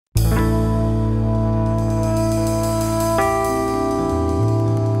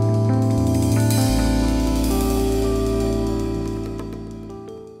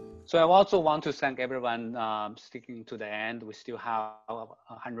So I also want to thank everyone sticking to the end. We still have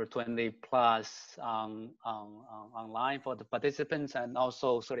 120 plus online for the participants, and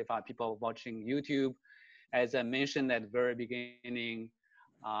also 35 people watching YouTube. As I mentioned at the very beginning,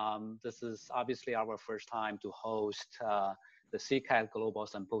 this is obviously our first time to host the CCAT Global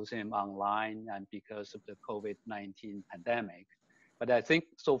Symposium online, and because of the COVID-19 pandemic. But I think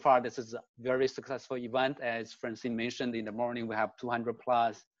so far this is a very successful event. As Francine mentioned, in the morning we have 200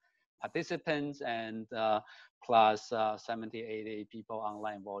 plus participants and plus 70, 80 people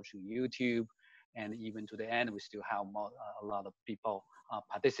online watching YouTube. And even to the end, we still have a lot of people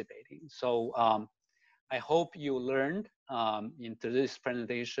participating. So I hope you learned. In today's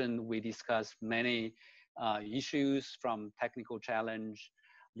presentation, we discussed many issues from technical challenge,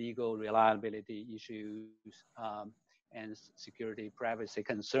 legal reliability issues, and security privacy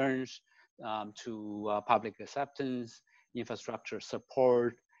concerns to public acceptance, infrastructure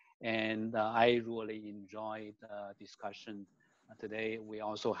support, and I really enjoyed the discussion today. We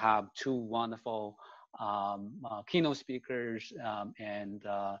also have two wonderful keynote speakers and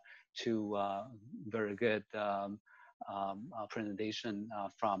two very good presentation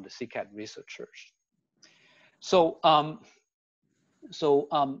from the CCAT researchers. So,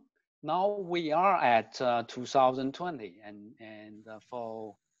 now we are at 2020, and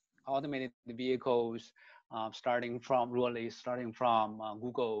for automated vehicles, starting from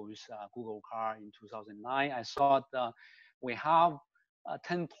Google's Google Car in 2009, I thought we have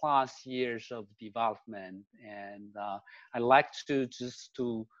 10 plus years of development, and I like to just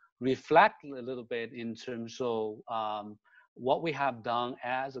to reflect a little bit in terms of what we have done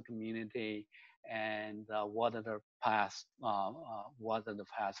as a community and what are the paths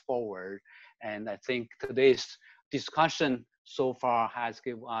forward. And I think today's discussion so far has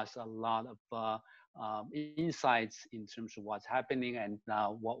given us a lot of insights in terms of what's happening and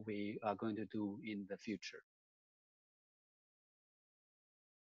what we are going to do in the future.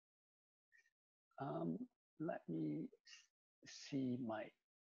 Let me see my,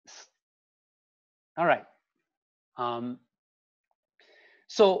 all right.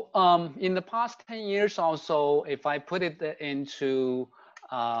 So in the past 10 years also, if I put it into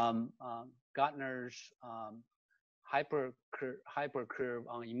Gartner's hypercurve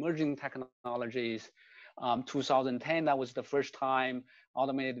on emerging technologies, 2010, that was the first time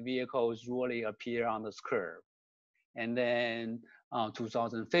automated vehicles really appear on this curve. And then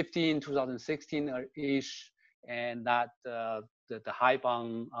 2015, 2016-ish, and that the hype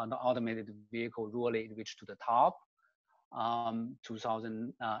on the automated vehicle really reached to the top.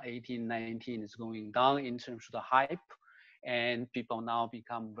 2018, 19 is going down in terms of the hype, and people now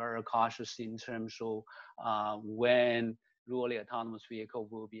become very cautious in terms of when really autonomous vehicle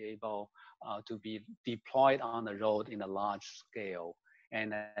will be able to be deployed on the road in a large scale.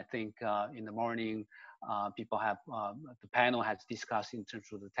 And I think in the morning, people have, the panel has discussed in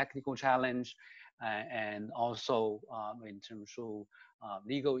terms of the technical challenge and also in terms of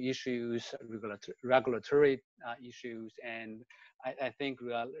legal issues, regulatory issues. And I think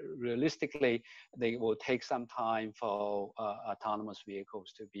realistically, they will take some time for autonomous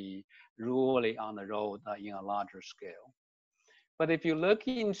vehicles to be really on the road in a larger scale. But if you look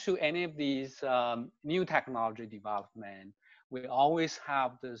into any of these new technology development, we always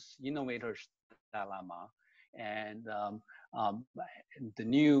have this innovator's dilemma. And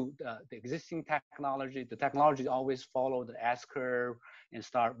the existing technology, the technology always follow the S-curve and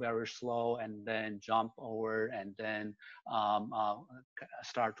start very slow and then jump over and then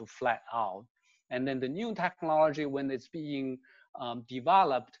start to flat out. And then the new technology, when it's being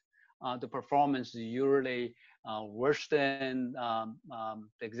developed, the performance is usually worse than the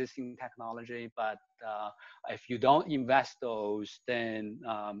existing technology, but if you don't invest those, then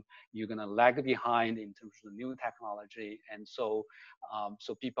you're gonna lag behind in terms of the new technology. And so,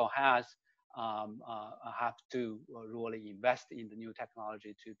 so people have to really invest in the new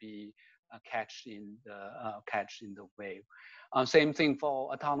technology to be catch in the wave. Same thing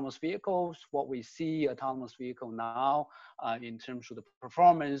for autonomous vehicles. What we see autonomous vehicle now in terms of the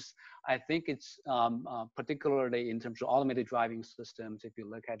performance, I think it's particularly in terms of automated driving systems. If you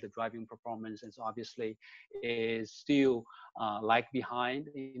look at the driving performance, it's obviously is still lag behind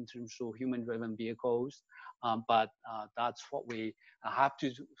in terms of human-driven vehicles. But that's what we have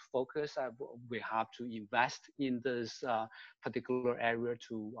to focus. We have to invest in this particular area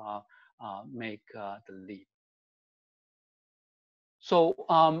to make the leap. So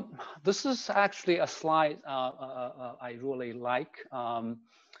this is actually a slide I really like.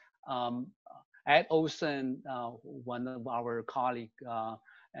 Ed Olson, one of our colleagues,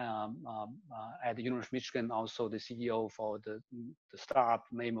 at the University of Michigan, also the CEO for the startup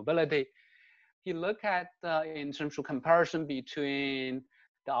May Mobility. He looked at in terms of comparison between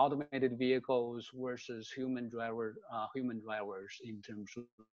the automated vehicles versus human drivers in terms of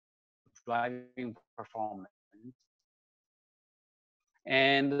driving performance.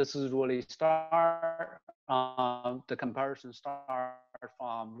 And this is really the comparison start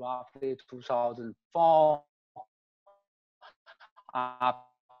from roughly 2004 up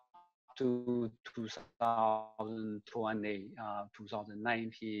to 2020,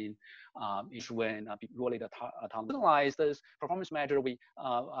 2019, is when really the autonomous this performance measure we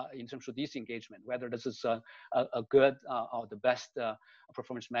in terms of disengagement, whether this is a good or the best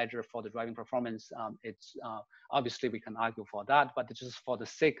performance measure for the driving performance. It's obviously we can argue for that, but just for the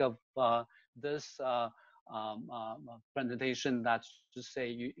sake of this presentation, that's to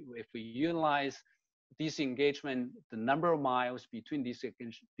say if we utilize disengagement, the number of miles between these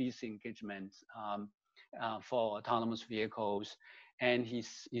engagements for autonomous vehicles, and he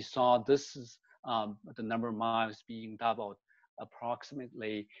saw this is the number of miles being doubled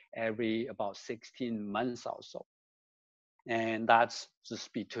approximately every about 16 months or so. And that's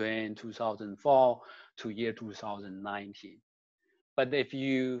just between 2004 to year 2019. But if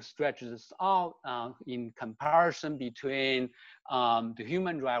you stretch this out in comparison between the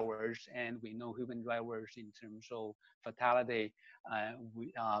human drivers, and we know human drivers in terms of fatality,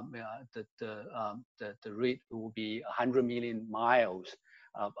 the rate will be 100 million miles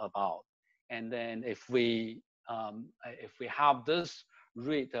about. And then if we have this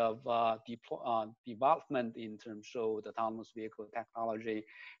rate of development in terms of the autonomous vehicle technology,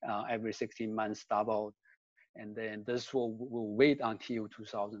 every 16 months doubled. And then this will wait until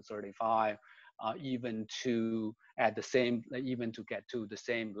 2035, even to get to the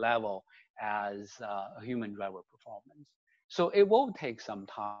same level as human driver performance. So it will take some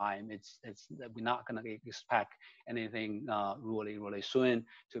time. We're not going to expect anything really soon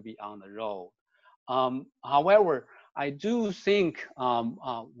to be on the road. However, I do think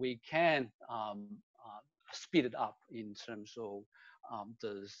we can speed it up in terms of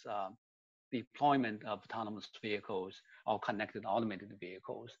this deployment of autonomous vehicles or connected automated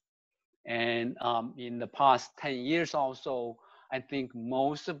vehicles. And in the past 10 years also, I think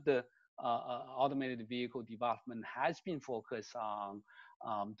most of the automated vehicle development has been focused on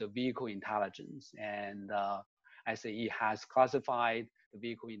the vehicle intelligence. And SAE has classified the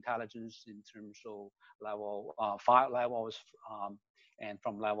vehicle intelligence in terms of level 5 levels, and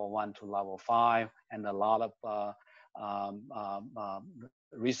from level 1 to level 5, and a lot of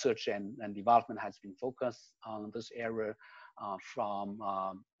research and development has been focused on this area, from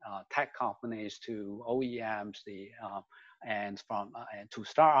tech companies to OEMs, and to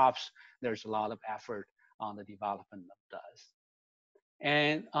startups. There's a lot of effort on the development of this.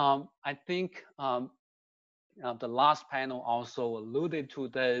 And I think the last panel also alluded to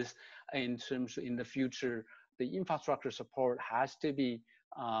this in terms of in the future, the infrastructure support has to be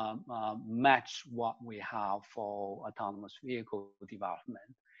match what we have for autonomous vehicle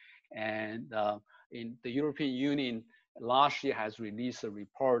development. And in the European Union, last year has released a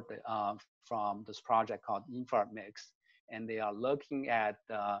report from this project called InfraMix, and they are looking at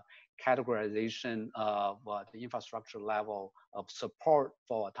categorization of the infrastructure level of support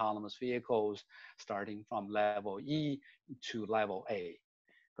for autonomous vehicles, starting from level E to level A.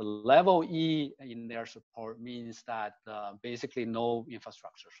 The level E in their support means that basically no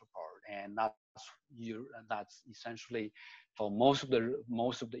infrastructure support, and that's essentially for most of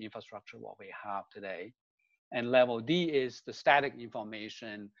the infrastructure what we have today. And level D is the static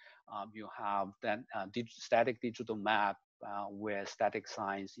information. You have then static digital map with static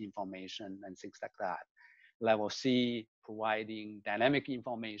signs information and things like that. Level C providing dynamic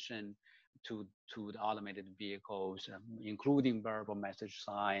information to the automated vehicles, including verbal message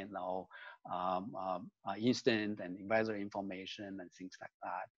sign or instant and weather information and things like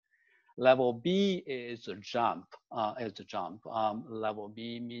that. Level B is a jump. Level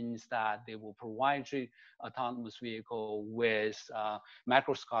B means that they will provide the autonomous vehicle with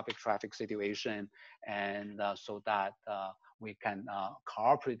macroscopic traffic situation, and so that we can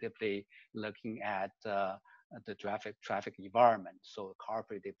cooperatively looking at the traffic environment, so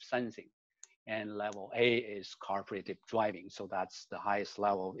cooperative sensing. And level A is cooperative driving, so that's the highest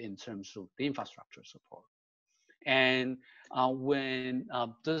level in terms of the infrastructure support. And when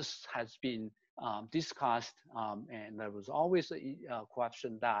this has been discussed, and there was always a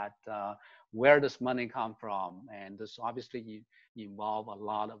question that where does money come from? And this obviously involve a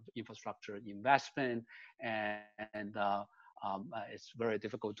lot of infrastructure investment and it's very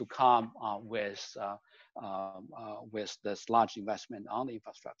difficult to come with this large investment on the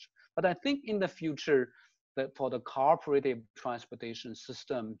infrastructure. But I think in the future, that for the cooperative transportation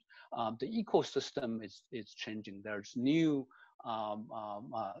system, the ecosystem is changing. There's new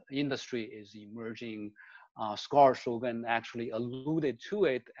industry is emerging. Scott Shogun actually alluded to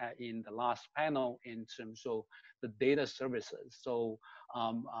it in the last panel in terms of the data services. So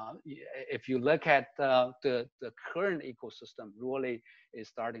if you look at the current ecosystem, really is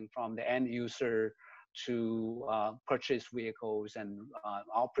starting from the end user to purchase vehicles and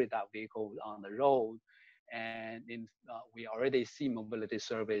operate that vehicle on the road. And we already see mobility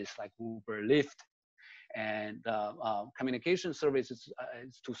service like Uber, Lyft, and communication services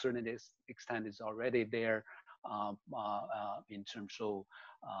to a certain extent is already there in terms of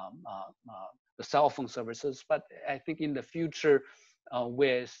the cell phone services. But I think in the future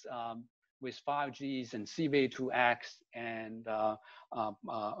with 5Gs and CV2X, and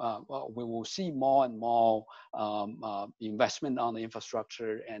we will see more and more investment on the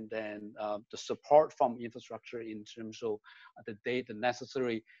infrastructure, and then the support from infrastructure in terms of the data,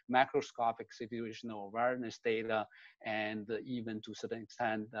 necessary macroscopic situational awareness data, and even to a certain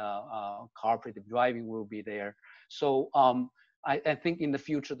extent, cooperative driving will be there. So I think in the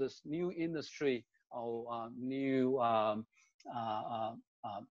future, this new industry or a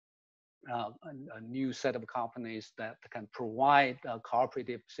new set of companies that can provide a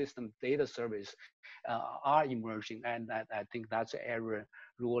cooperative system data service are emerging, and I think that's an area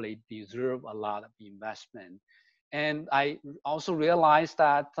really deserve a lot of investment. And I also realized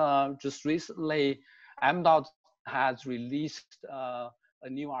that just recently, MDOT has released a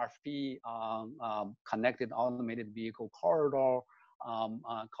new RFP on connected automated vehicle corridor,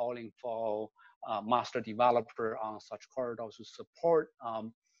 calling for master developer on such corridors to support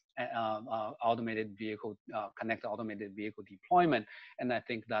automated vehicle, connected automated vehicle deployment. And I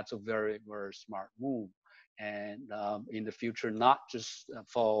think that's a very, very smart move. And in the future, not just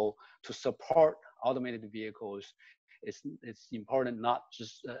to support automated vehicles, it's important not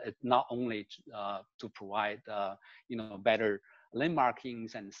just not only to provide better lane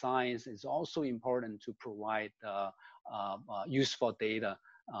markings and signs. It's also important to provide useful data,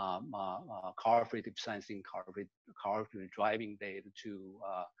 cooperative sensing, cooperative driving data to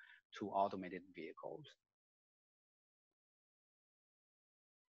automated vehicles.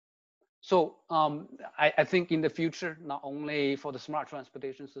 So I think in the future, not only for the smart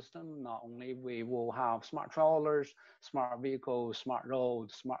transportation system, not only we will have smart travelers, smart vehicles, smart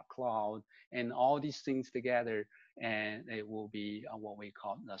roads, smart cloud, and all these things together, and it will be what we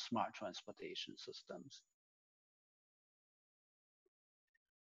call the smart transportation systems.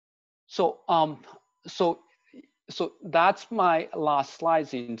 So so that's my last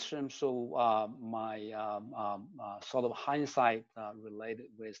slides in terms of my sort of hindsight related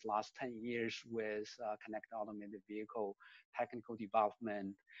with last 10 years with connected automated vehicle technical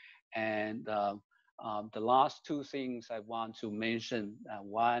development. And the last two things I want to mention,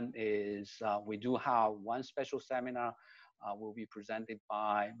 one is we do have one special seminar will be presented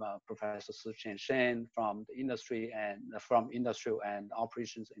by Professor Siqian Shen from the industry and from Industrial and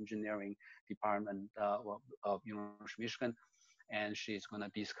Operations Engineering Department of University of Michigan, and she's going to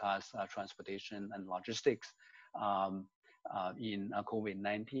discuss transportation and logistics in a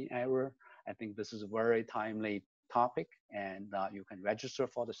COVID-19 era. I think this is a very timely topic, and you can register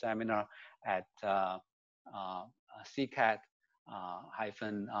for the seminar at CCAT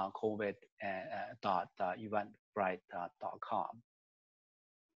COVID.eventbrite.com.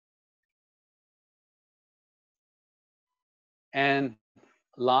 And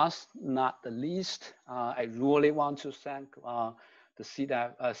last not the least, I really want to thank the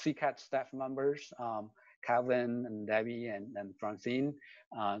CCAT staff members, Calvin and Debbie and Francine,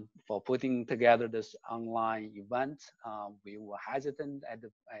 for putting together this online event. We were hesitant at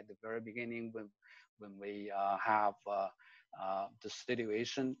the very beginning when we have the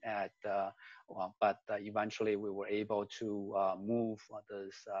situation but eventually we were able to move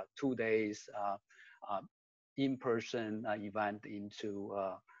this 2 days in-person event into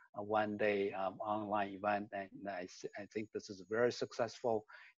a one-day online event, and I think this is very successful,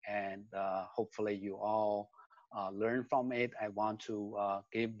 and hopefully you all learn from it. I want to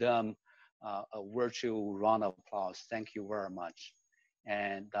give them a virtual round of applause. Thank you very much,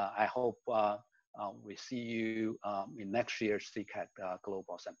 and I hope we see you in next year's CCAT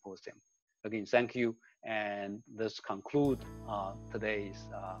Global Symposium. Again, thank you, and this concludes today's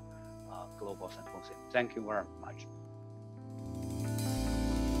Global Symposium. Thank you very much.